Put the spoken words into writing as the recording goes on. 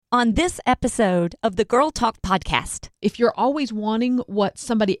on this episode of the Girl Talk podcast. If you're always wanting what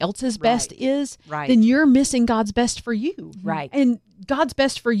somebody else's best is, Right. then you're missing God's best for you. Right. And God's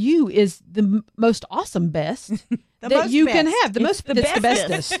best for you is the most awesome best that most you can best. have. It's the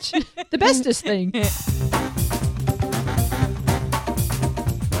bestest. The bestest thing.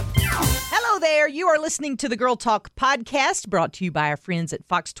 Hello there. You are listening to the Girl Talk podcast, brought to you by our friends at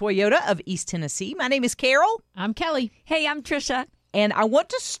Fox Toyota of East Tennessee. My name is Carol, I'm Kelly. Hey, I'm Trisha. and I want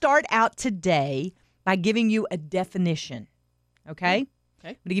to start out today by giving you a definition. Okay? Okay.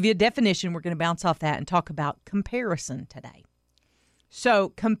 I'm going to give you a definition. We're going to bounce off that and talk about comparison today.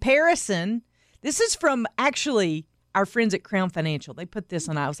 So, comparison, this is from actually our friends at Crown Financial. They put this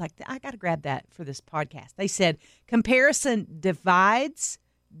on. I was like, I got to grab that for this podcast. They said, comparison divides,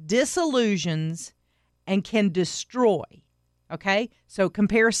 disillusions, and can destroy. Okay? So,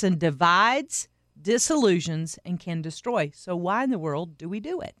 comparison divides, disillusions, and can destroy. So, why in the world do we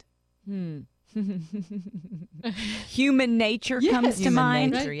do it? Human nature comes to Human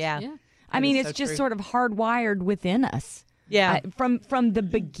mind. nature, yeah. I mean, is it's so just true. sort of hardwired within us. Yeah. From the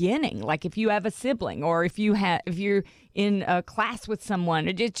beginning. Like if you have a sibling, or if you're in a class with someone,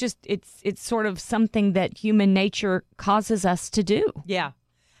 it's sort of something that human nature causes us to do. Yeah.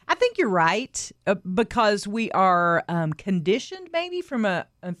 I think you're right because we are conditioned maybe from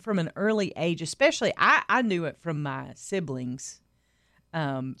an early age, especially I knew it from my siblings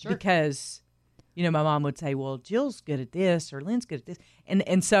because, you know, my mom would say, well, Jill's good at this or Lynn's good at this.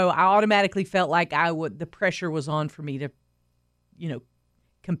 And so I automatically felt like the pressure was on for me to, you know,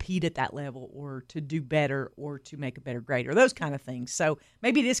 compete at that level or to do better or to make a better grade or those kind of things. So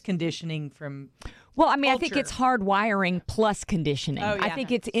maybe it is conditioning from Well, I mean, I think culture. it's hardwiring plus conditioning. Oh, yeah. I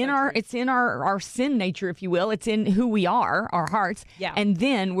think it's in So our sin nature, if you will. It's in who we are, our hearts. Yeah. And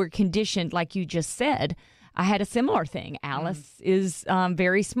then we're conditioned, like you just said. I had a similar thing. Alice is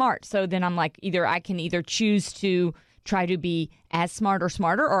very smart. So then I'm like, I can either choose to try to be as smart or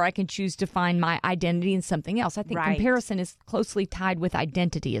smarter, or I can choose to find my identity in something else. I think Right. comparison is closely tied with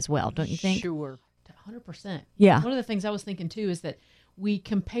identity as well, don't you think? Sure. 100%. Yeah. One of the things I was thinking, too, is that we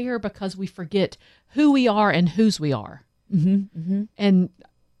compare because we forget who we are and whose we are. Mm-hmm. Mm-hmm. And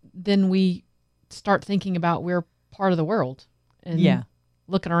then we start thinking about we're part of the world. And Yeah.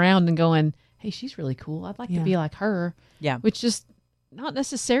 looking around and going, hey, she's really cool. I'd like to Yeah. be like her. Yeah. Which is not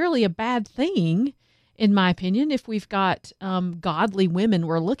necessarily a bad thing, in my opinion, if we've got godly women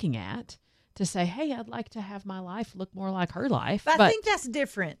we're looking at to say, hey, I'd like to have my life look more like her life. But I think that's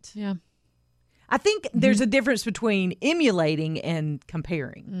different. yeah. I think there's a difference between emulating and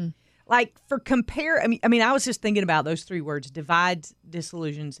comparing. Like for I mean, I was just thinking about those three words: divides,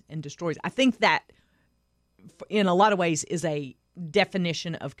 disillusions, and destroys. I think that, in a lot of ways, is a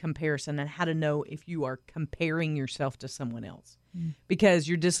definition of comparison and how to know if you are comparing yourself to someone else, because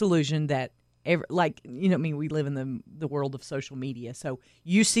you're disillusioned that. We live in the world of social media. So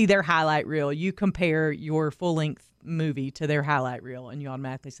you see their highlight reel, you compare your full-length movie to their highlight reel, and you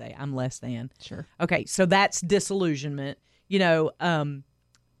automatically say, I'm less than. Sure. Okay, so that's disillusionment. You know,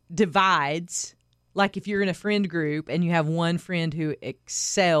 divides, like if you're in a friend group and you have one friend who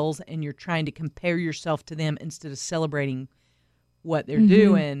excels and you're trying to compare yourself to them instead of celebrating what they're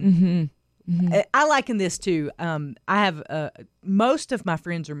doing. Mm-hmm. I liken this to, I have, most of my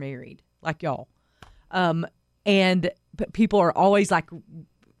friends are married, like y'all. And people are always like,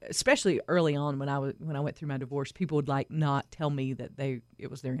 especially early on when I went through my divorce, people would like not tell me that it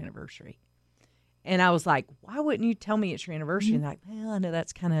was their anniversary. And I was like, why wouldn't you tell me it's your anniversary? And they're like, well, I know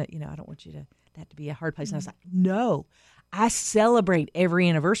that's kind of, I don't want that to be a hard place. And I was like, no, I celebrate every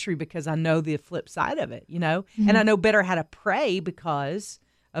anniversary because I know the flip side of it, and I know better how to pray because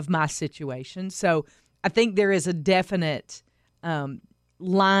of my situation. So I think there is a definite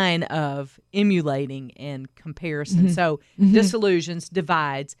line of emulating and comparison. So disillusions,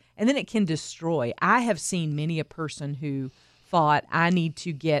 divides, and then it can destroy. I have seen many a person who thought, I need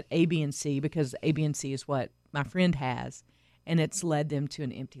to get A, B, and C because A, B, and C is what my friend has, and it's led them to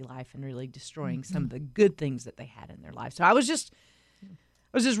an empty life and really destroying some of the good things that they had in their life. So I was just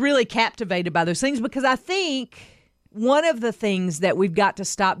really captivated by those things, because I think one of the things that we've got to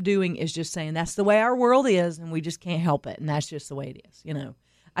stop doing is just saying that's the way our world is and we just can't help it, and that's just the way it is.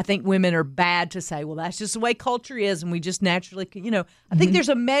 I think women are bad to say, well, that's just the way culture is and we just naturally, I think there's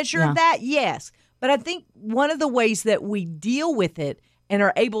a measure of that, yes. But I think one of the ways that we deal with it and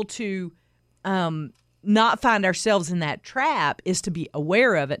are able to not find ourselves in that trap is to be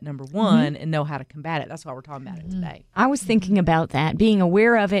aware of it, number one, and know how to combat it. That's why we're talking about it today. I was thinking about that, being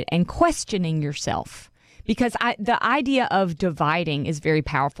aware of it and questioning yourself. because the idea of dividing is very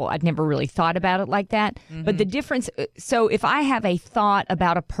powerful. I'd never really thought about it like that. But the difference, so if I have a thought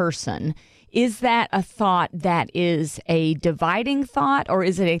about a person, is that a thought that is a dividing thought, or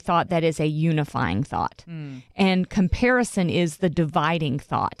is it a thought that is a unifying thought? And comparison is the dividing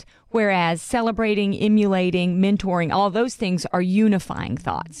thought, whereas celebrating, emulating, mentoring, all those things are unifying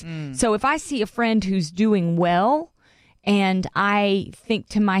thoughts. So if I see a friend who's doing well and I think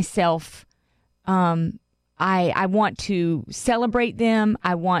to myself, I want to celebrate them.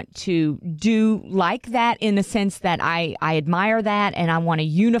 I want to do like that in the sense that I admire that and I want to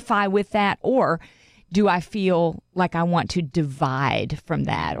unify with that. Or do I feel like I want to divide from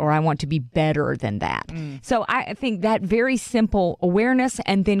that, or I want to be better than that? So I think that very simple awareness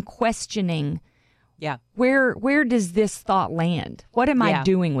and then questioning, Yeah. where does this thought land? What am I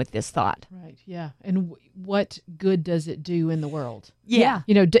doing with this thought? Right. Yeah. And what good does it do in the world? Yeah.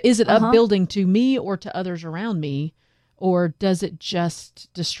 You know, is it upbuilding to me or to others around me, or does it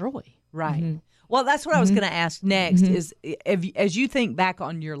just destroy? Right. Well, that's what I was going to ask next is, as you think back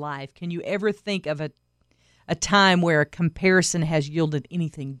on your life, can you ever think of a time where a comparison has yielded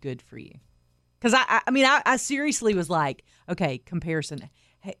anything good for you? Because I seriously was like, okay, comparison.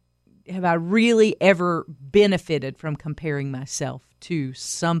 Have I really ever benefited from comparing myself to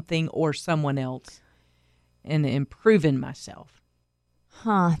something or someone else and improving myself?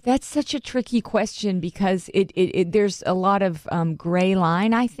 That's such a tricky question because it there's a lot of gray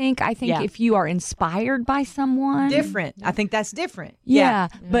line, I think. If you are inspired by someone. Different. I think that's different. Yeah.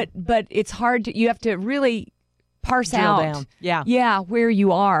 But it's hard you have to really parse Drill out down. where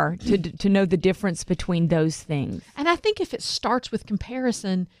you are to know the difference between those things. And I think if it starts with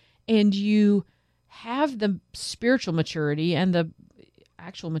comparison and you have the spiritual maturity and the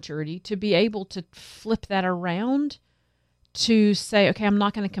actual maturity to be able to flip that around to say, okay, I'm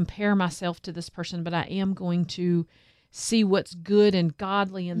not going to compare myself to this person, but I am going to see what's good and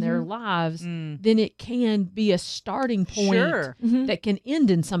godly in their lives, then it can be a starting point that can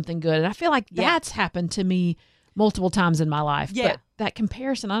end in something good. And I feel like that's happened to me multiple times in my life. Yeah. But that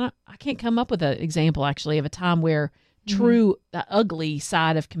comparison, I can't come up with an example actually of a time where the ugly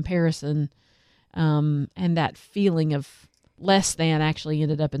side of comparison and that feeling of less than actually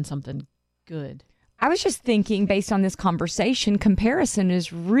ended up in something good. I was just thinking, based on this conversation, comparison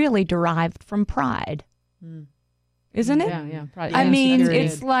is really derived from pride. Isn't it? Yeah. Pride, I mean, security.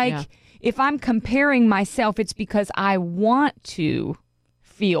 it's like if I'm comparing myself, it's because I want to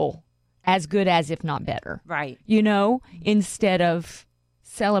feel as good as, if not better. Right. Instead of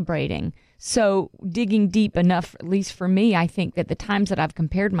celebrating. So digging deep enough, at least for me, I think that the times that I've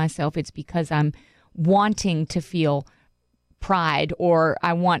compared myself, it's because I'm wanting to feel pride, or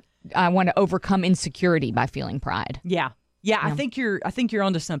I want to overcome insecurity by feeling pride. Yeah. I think you're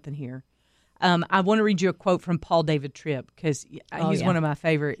onto something here. I want to read you a quote from Paul David Tripp because he's one of my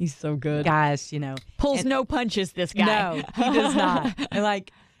favorite. He's so good. Guys, Pulls no punches. This guy. No, he does not.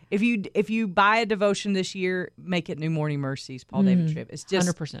 And if you buy a devotion this year, make it New Morning Mercies. Paul David Tripp. It's just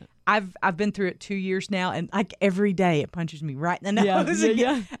 100%. I've been through it 2 years now, and every day it punches me right in the nose.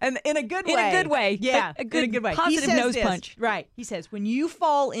 And in a good way. In a good way. Yeah, a good, in a good way. Positive nose punch. Right. He says, when you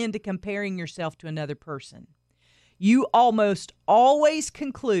fall into comparing yourself to another person, you almost always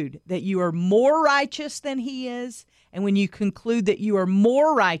conclude that you are more righteous than he is. And when you conclude that you are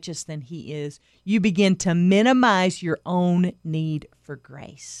more righteous than he is, you begin to minimize your own need for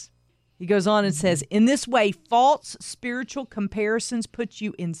grace. He goes on and says, in this way, false spiritual comparisons put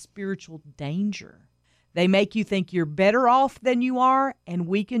you in spiritual danger. They make you think you're better off than you are and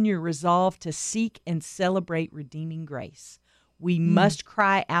weaken your resolve to seek and celebrate redeeming grace. We must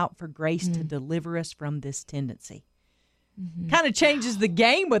cry out for grace to deliver us from this tendency. Kind of changes the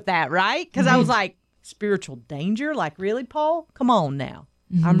game with that, right? Because I was like, spiritual danger? Like, really, Paul? Come on now.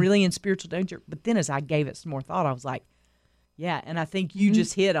 I'm really in spiritual danger. But then as I gave it some more thought, I was like, yeah, and I think you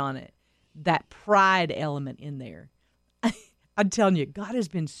just hit on it. That pride element in there. I'm telling you, God has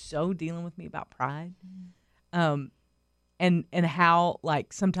been so dealing with me about pride. And how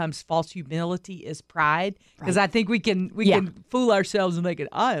sometimes false humility is pride, because I think we can fool ourselves and make it,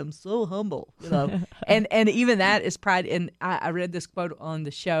 I am so humble, and even that is pride. And I read this quote on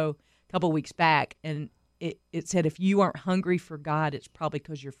the show a couple of weeks back, and it said, if you aren't hungry for God, it's probably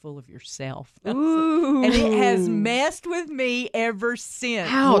because you're full of yourself. Ooh. And it has messed with me ever since.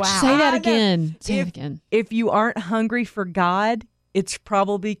 Ouch! Wow. Say that again. Say it If- again. If you aren't hungry for God, it's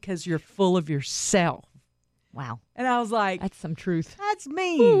probably because you're full of yourself. Wow. And I was like, That's some truth. that's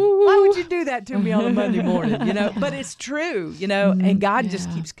mean. Why would you do that to me on a Monday morning? But it's true, and God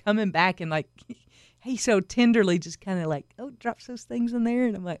just keeps coming back and he so tenderly just kind of like, drops those things in there.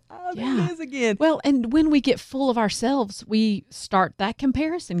 And I'm like, there it is again. Well, and when we get full of ourselves, we start that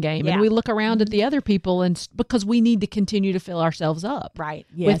comparison game Yeah. and we look around at the other people and because we need to continue to fill ourselves up. Right.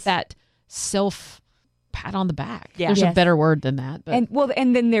 With that self pat on the back. Yeah. There's Yes. a better word than that. But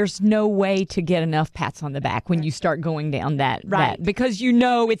And then there's no way to get enough pats on the back when you start going down that because you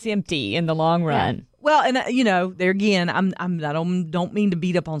know it's empty in the long run. Well, and there again, I don't mean to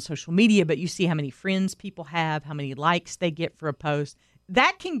beat up on social media, but you see how many friends people have, how many likes they get for a post.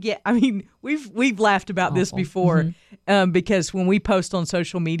 That can get. I mean, we've laughed about this before, because when we post on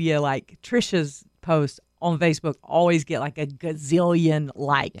social media, like Trisha's posts on Facebook always get like a gazillion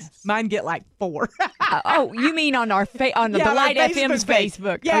likes. Yes. Mine get like 4. You mean on our on the Yeah, Delight our FM's page.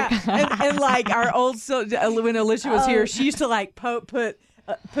 Facebook? Yeah, Okay. and like our old when Alicia was here, she used to like put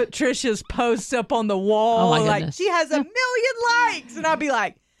Trisha's posts up on the wall. Oh, my like goodness. she has 1 million likes, and I'd be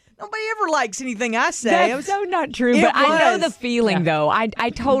like, nobody ever likes anything I say. That's so not true, It but I know was. the feeling, though. I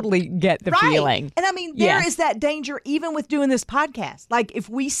totally get the feeling. And I mean, there Yes. is that danger even with doing this podcast. Like if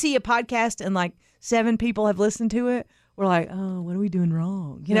we see a podcast and like 7 people have listened to it, we're like, oh, what are we doing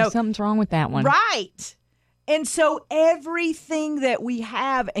wrong? You know, something's wrong with that one. right. And so everything that we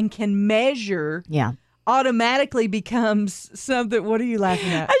have and can measure Yeah. automatically becomes something. What are you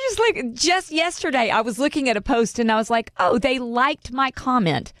laughing at? Just yesterday, I was looking at a post and I was like, oh, they liked my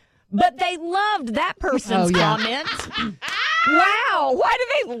comment, but they loved that person's comment. Wow. Why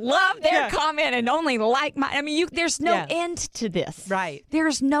do they love their comment and only like my? I mean, there's no end to this. Right.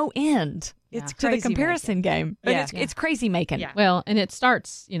 There's no end. It's to the crazy comparison game. But Yeah. it's crazy making. Yeah. well, and it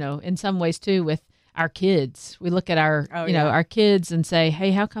starts, in some ways too with our kids. We look at our, yeah. our kids and say,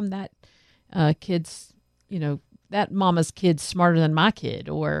 hey, how come that kid's, that mama's kid's smarter than my kid?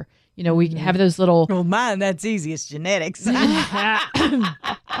 Or, we have those little, Well, mine, that's easy. It's genetics. we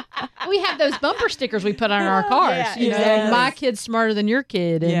have those bumper stickers we put on our cars. Yeah, And my kid's smarter than your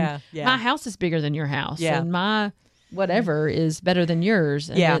kid. And Yeah. my house is bigger than your house. Yeah. And my whatever is better than yours.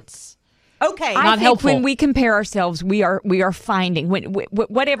 And Yeah. it's Okay. I Not think helpful. when we compare ourselves, we are finding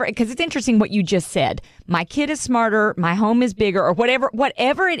whatever, because it's interesting what you just said. My kid is smarter, my home is bigger, or whatever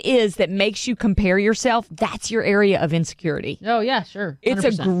it is that makes you compare yourself. That's your area of insecurity. oh yeah, sure. It's a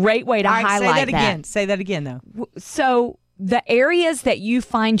 100%. great way to All right, highlight say that again. Say that again, though. So the areas that you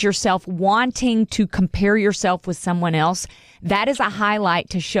find yourself wanting to compare yourself with someone else, that is a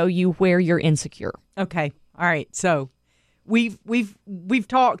highlight to show you where you're insecure. Okay. All right. So we've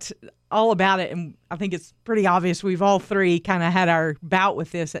talked all about it, and I think it's pretty obvious we've all 3 kind of had our bout with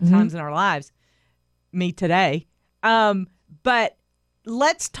this at times in our lives. Me today. But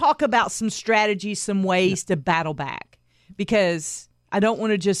let's talk about some strategies, some ways to battle back, because I don't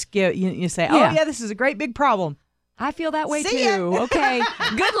want to just give you say, oh Yeah. yeah, this is a great big problem. I feel that way See ya. too. Okay.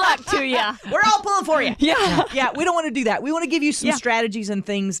 Good luck to you. We're all pulling for you. Yeah. Yeah, we don't want to do that. We want to give you some Yeah. strategies and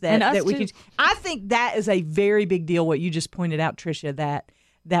things And us that we too. can. I think that is a very big deal. What you just pointed out, Tricia,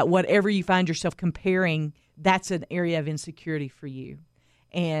 that whatever you find yourself comparing, that's an area of insecurity for you,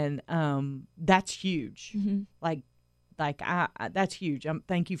 and that's huge. Mm-hmm. Like I that's huge.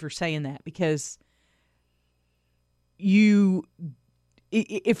 Thank you for saying that, because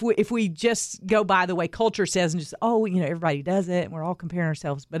if we just go by the way culture says and just everybody does it and we're all comparing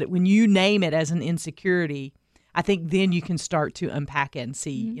ourselves, but when you name it as an insecurity, I think then you can start to unpack it and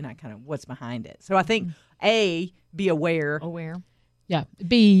see kind of what's behind it. So I think be aware, Yeah.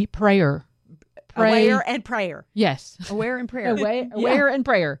 B, prayer. Pray. aware and prayer. Yes. Aware in prayer. Aware and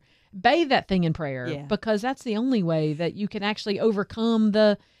prayer. Bathe that thing in prayer, Yeah. because that's the only way that you can actually overcome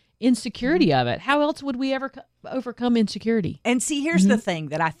the insecurity of it. How else would we ever overcome insecurity? And see, here's the thing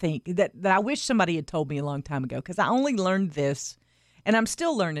that I think that I wish somebody had told me a long time ago, because I only learned this, and I'm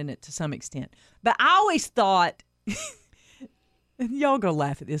still learning it to some extent. But I always thought, y'all gonna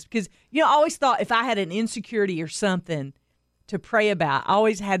laugh at this, because I always thought if I had an insecurity or something to pray about, I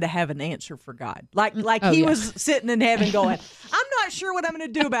always had to have an answer for God. Like Oh, he yeah. was sitting in heaven going, I'm not sure what I'm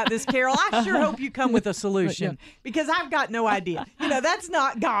going to do about this, Carol. I sure hope you come with a solution, because I've got no idea. That's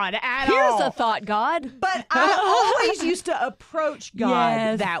not God at all. Here's a thought, God. But I always used to approach God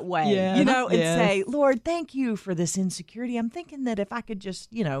Yes. that way, Yes. and Yes. say, Lord, thank you for this insecurity. I'm thinking that if I could just,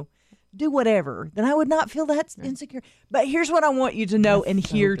 do whatever, then I would not feel that insecure. But here's what I want you to know and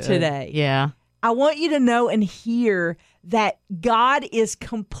hear today. Yeah. I want you to know and hear that God is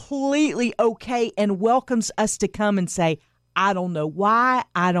completely okay and welcomes us to come and say, I don't know why.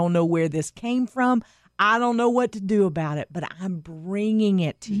 I don't know where this came from. I don't know what to do about it, but I'm bringing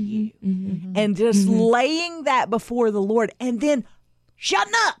it to you. And just laying that before the Lord, and then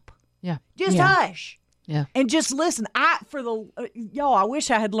shutting up. Yeah. Just hush. Yeah. And just listen. Y'all, I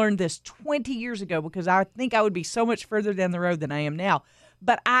wish I had learned this 20 years ago, because I think I would be so much further down the road than I am now.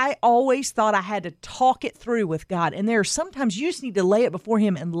 But I always thought I had to talk it through with God. And there are sometimes you just need to lay it before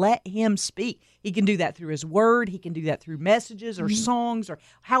him and let him speak. He can do that through his word. He can do that through messages or songs or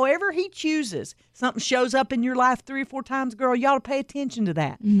however he chooses. Something shows up in your life 3 or 4 times, girl, you ought to pay attention to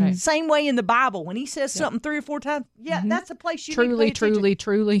that. Right. Same way in the Bible. When he says something 3 or 4 times, that's a place you need to pay attention.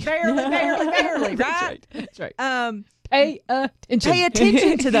 Truly. Barely, right? That's right. Pay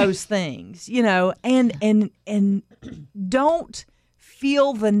attention to those things, and don't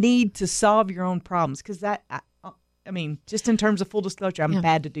feel the need to solve your own problems, because just in terms of full disclosure, I'm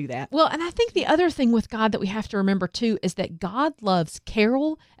bad to do that. Well, and I think the other thing with God that we have to remember too is that God loves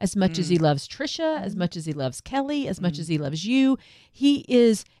Carol as much as he loves Trisha, as much as he loves Kelly, as much as he loves you. He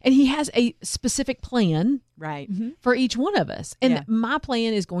has a specific plan right for each one of us. And my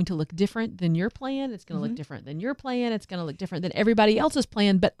plan is going to look different than your plan. It's going to look different than your plan. It's going to look different than everybody else's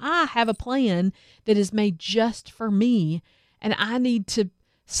plan. But I have a plan that is made just for me. And I need to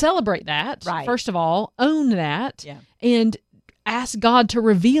celebrate that, first of all, own that, and ask God to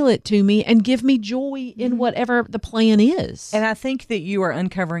reveal it to me and give me joy in whatever the plan is. And I think that you are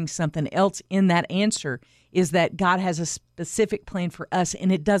uncovering something else in that answer, is that God has a specific plan for us,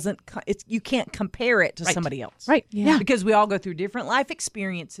 and you can't compare it to somebody else. Right. Yeah. Because we all go through different life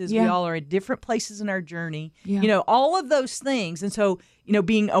experiences. Yeah. We all are at different places in our journey. Yeah. All of those things. And so,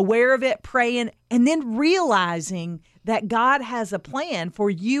 being aware of it, praying, and then realizing that God has a plan for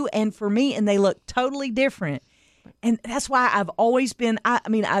you and for me, and they look totally different. And that's why I've always been,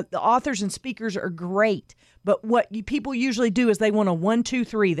 the authors and speakers are great, but what people usually do is they want a 1, 2,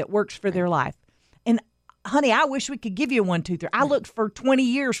 3 that works for their life. And honey, I wish we could give you a 1, 2, 3. I looked for 20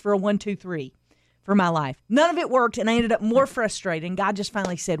 years for a 1, 2, 3 for my life. None of it worked, and I ended up more frustrated. And God just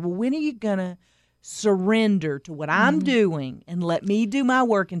finally said, well, when are you going to surrender to what I'm doing and let me do my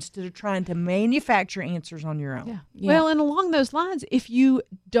work instead of trying to manufacture answers on your own? Yeah. Well, and along those lines, if you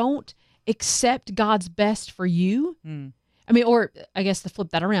don't accept God's best for you, or I guess to flip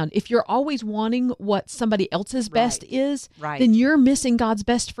that around, if you're always wanting what somebody else's best is, then you're missing God's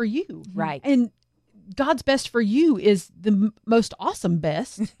best for you. Right. And God's best for you is the most awesome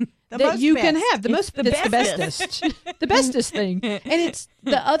best that you can have. The bestest. The bestest thing. And it's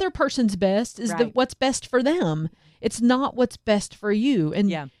the other person's best is what's best for them. It's not what's best for you.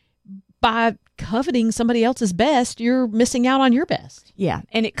 And by coveting somebody else's best, you're missing out on your best. Yeah,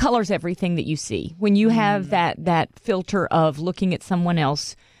 and it colors everything that you see. When you have that filter of looking at someone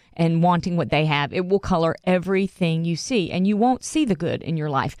else and wanting what they have, it will color everything you see, and you won't see the good in your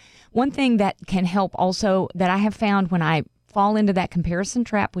life. One thing that can help also, that I have found when I fall into that comparison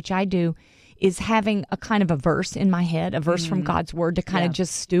trap, which I do, is having a kind of a verse in my head, a verse from God's word to kind of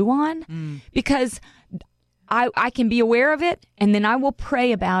just stew on, because I can be aware of it, and then I will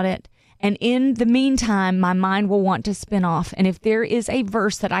pray about it. And in the meantime, my mind will want to spin off. And if there is a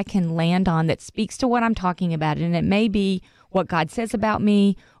verse that I can land on that speaks to what I'm talking about, and it may be what God says about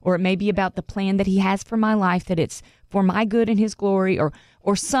me, or it may be about the plan that he has for my life, that it's for my good and his glory,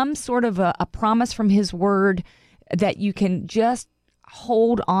 or some sort of a promise from his word that you can just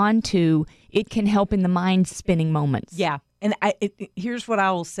hold on to, it can help in the mind spinning moments. Yeah. And here's what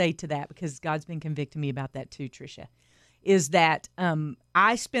I will say to that, because God's been convicting me about that too, Tricia, is that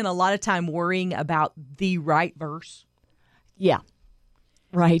I spent a lot of time worrying about the right verse. Yeah.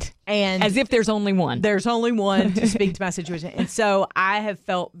 Right. And as if there's only one. There's only one to speak to my situation. And so I have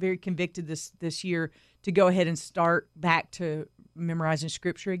felt very convicted this year to go ahead and start back to memorizing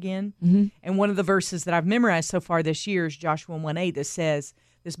scripture again. Mm-hmm. And one of the verses that I've memorized so far this year is Joshua 1:8 that says,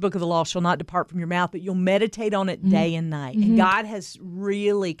 this book of the law shall not depart from your mouth, but you'll meditate on it day and night. And God has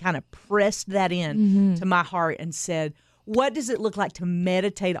really kind of pressed that in to my heart and said, what does it look like to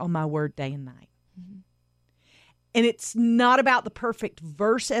meditate on my word day and night? And it's not about the perfect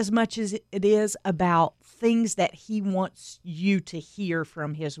verse as much as it is about things that he wants you to hear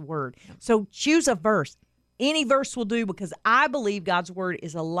from his word. So choose a verse. Any verse will do, because I believe God's word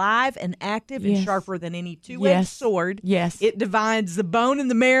is alive and active and sharper than any two-edged sword. Yes. It divides the bone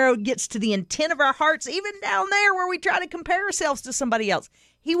and the marrow, gets to the intent of our hearts, even down there where we try to compare ourselves to somebody else.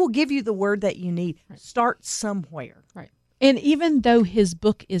 He will give you the word that you need. Right. Start somewhere. Right. And even though his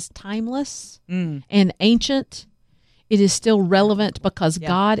book is timeless and ancient, it is still relevant because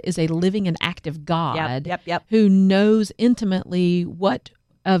God is a living and active God who knows intimately what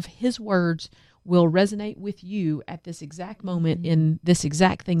of his words will resonate with you at this exact moment in this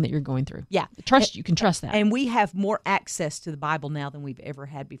exact thing that you're going through. Yeah. You can trust that. And we have more access to the Bible now than we've ever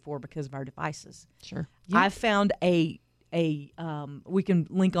had before because of our devices. Sure. Yeah. I found a we can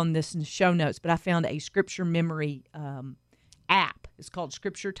link on this in the show notes, but I found a scripture memory app. It's called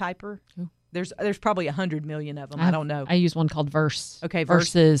Scripture Typer. Ooh. There's probably 100 million of them. I don't know. I use one called Verse. Okay,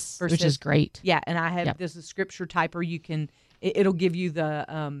 Verses, which Verses. is great. Yeah, and I have Yep. this is Scripture Typer. You can it'll give you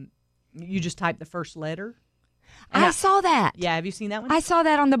the you just type the first letter. And I saw that. Yeah, have you seen that one? I saw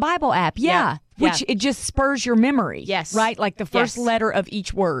that on the Bible app. Yeah. Yeah. Which it just spurs your memory. Yes. Right? Like the first Yes. letter of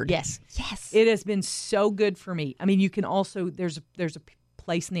each word. Yes. Yes. It has been so good for me. I mean, you can also there's a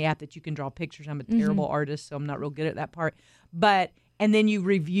place in the app that you can draw pictures. I'm a terrible artist, so I'm not real good at that part. But and then you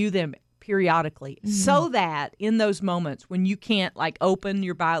review them periodically so that in those moments when you can't like open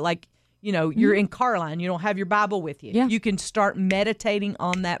your Bible, like you're in car line, you don't have your Bible with you. Yeah. You can start meditating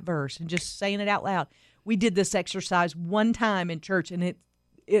on that verse and just saying it out loud. We did this exercise one time in church, and it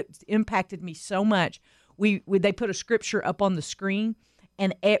impacted me so much. They put a scripture up on the screen,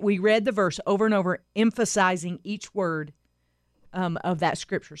 and we read the verse over and over, emphasizing each word of that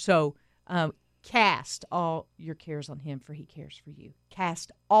scripture. So, cast all your cares on him, for he cares for you.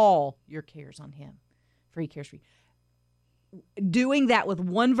 Cast all your cares on him, for he cares for you. Doing that with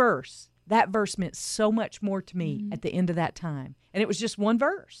one verse, that verse meant so much more to me at the end of that time. And it was just one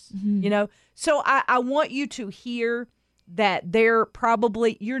verse, So I want you to hear that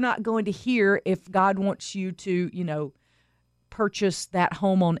you're not going to hear if God wants you to, purchase that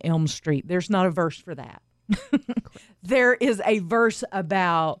home on Elm Street. There's not a verse for that. There is a verse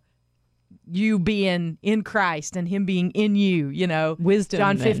about you being in Christ and him being in you, Wisdom.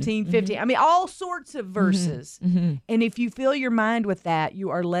 John 15:50. I mean, all sorts of verses. And if you fill your mind with that, you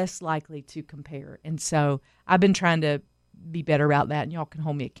are less likely to compare. And so I've been trying to be better about that, and y'all can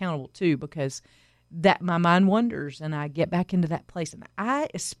hold me accountable too, because that my mind wanders and I get back into that place. And I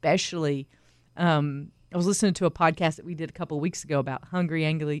especially, I was listening to a podcast that we did a couple of weeks ago about hungry,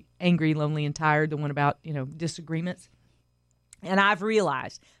 angry, lonely, and tired, the one about, disagreements. And I've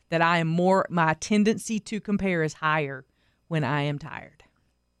realized that my tendency to compare is higher when I am tired.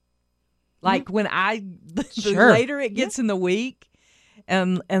 Like when the Sure. later it gets in the week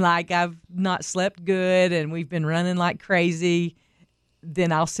and like I've not slept good and we've been running like crazy,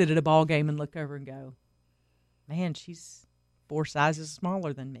 then I'll sit at a ball game and look over and go, man, she's 4 sizes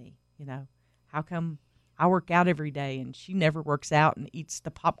smaller than me. How come I work out every day and she never works out and eats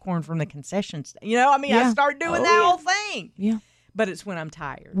the popcorn from the concession stand? I start doing that whole thing. Yeah. But it's when I'm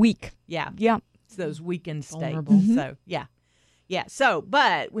tired. Weak. Yeah. Yeah. It's those weakened states. Vulnerable. So, yeah. Yeah. So,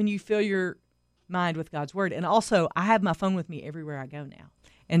 but when you fill your mind with God's word, and also I have my phone with me everywhere I go now.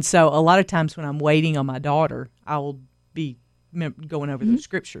 And so a lot of times when I'm waiting on my daughter, I will be going over those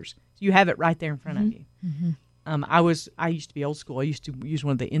scriptures. You have it right there in front of you. I used to be old school. I used to use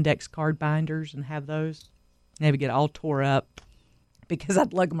one of the index card binders and have those. And they would get all tore up because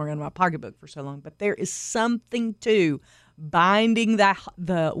I'd lug them around in my pocketbook for so long. But there is something to binding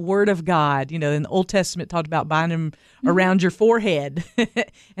the word of God. In the Old Testament talked about binding them around your forehead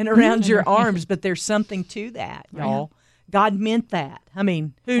and around your arms. But there's something to that, y'all. God meant that. I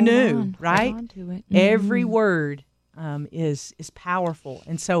mean, who knew, right? Hold on to it. Every word is powerful.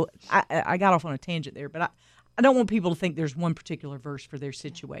 And so I got off on a tangent there, but I don't want people to think there's one particular verse for their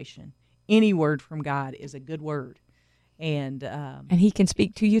situation. Any word from God is a good word. And he can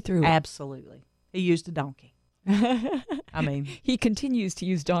speak to you through it. Absolutely. He used a donkey. I mean, He continues to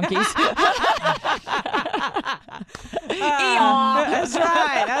use donkeys. that's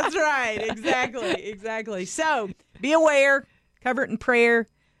right. That's right. Exactly. So be aware, cover it in prayer,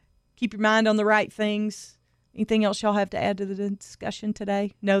 keep your mind on the right things. Anything else y'all have to add to the discussion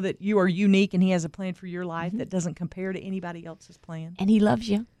today? Know that you are unique and he has a plan for your life that doesn't compare to anybody else's plan. And he loves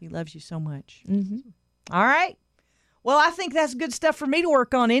you. He loves you so much. All right. Well, I think that's good stuff for me to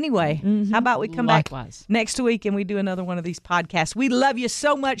work on anyway. How about we come Likewise. back next week and we do another one of these podcasts. We love you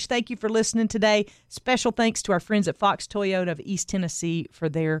so much. Thank you for listening today. Special thanks to our friends at Fox Toyota of East Tennessee for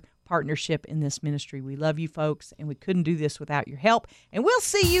their partnership in this ministry. We love you folks, and we couldn't do this without your help. And we'll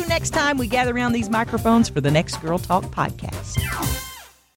see you next time we gather around these microphones for the next Girl Talk podcast.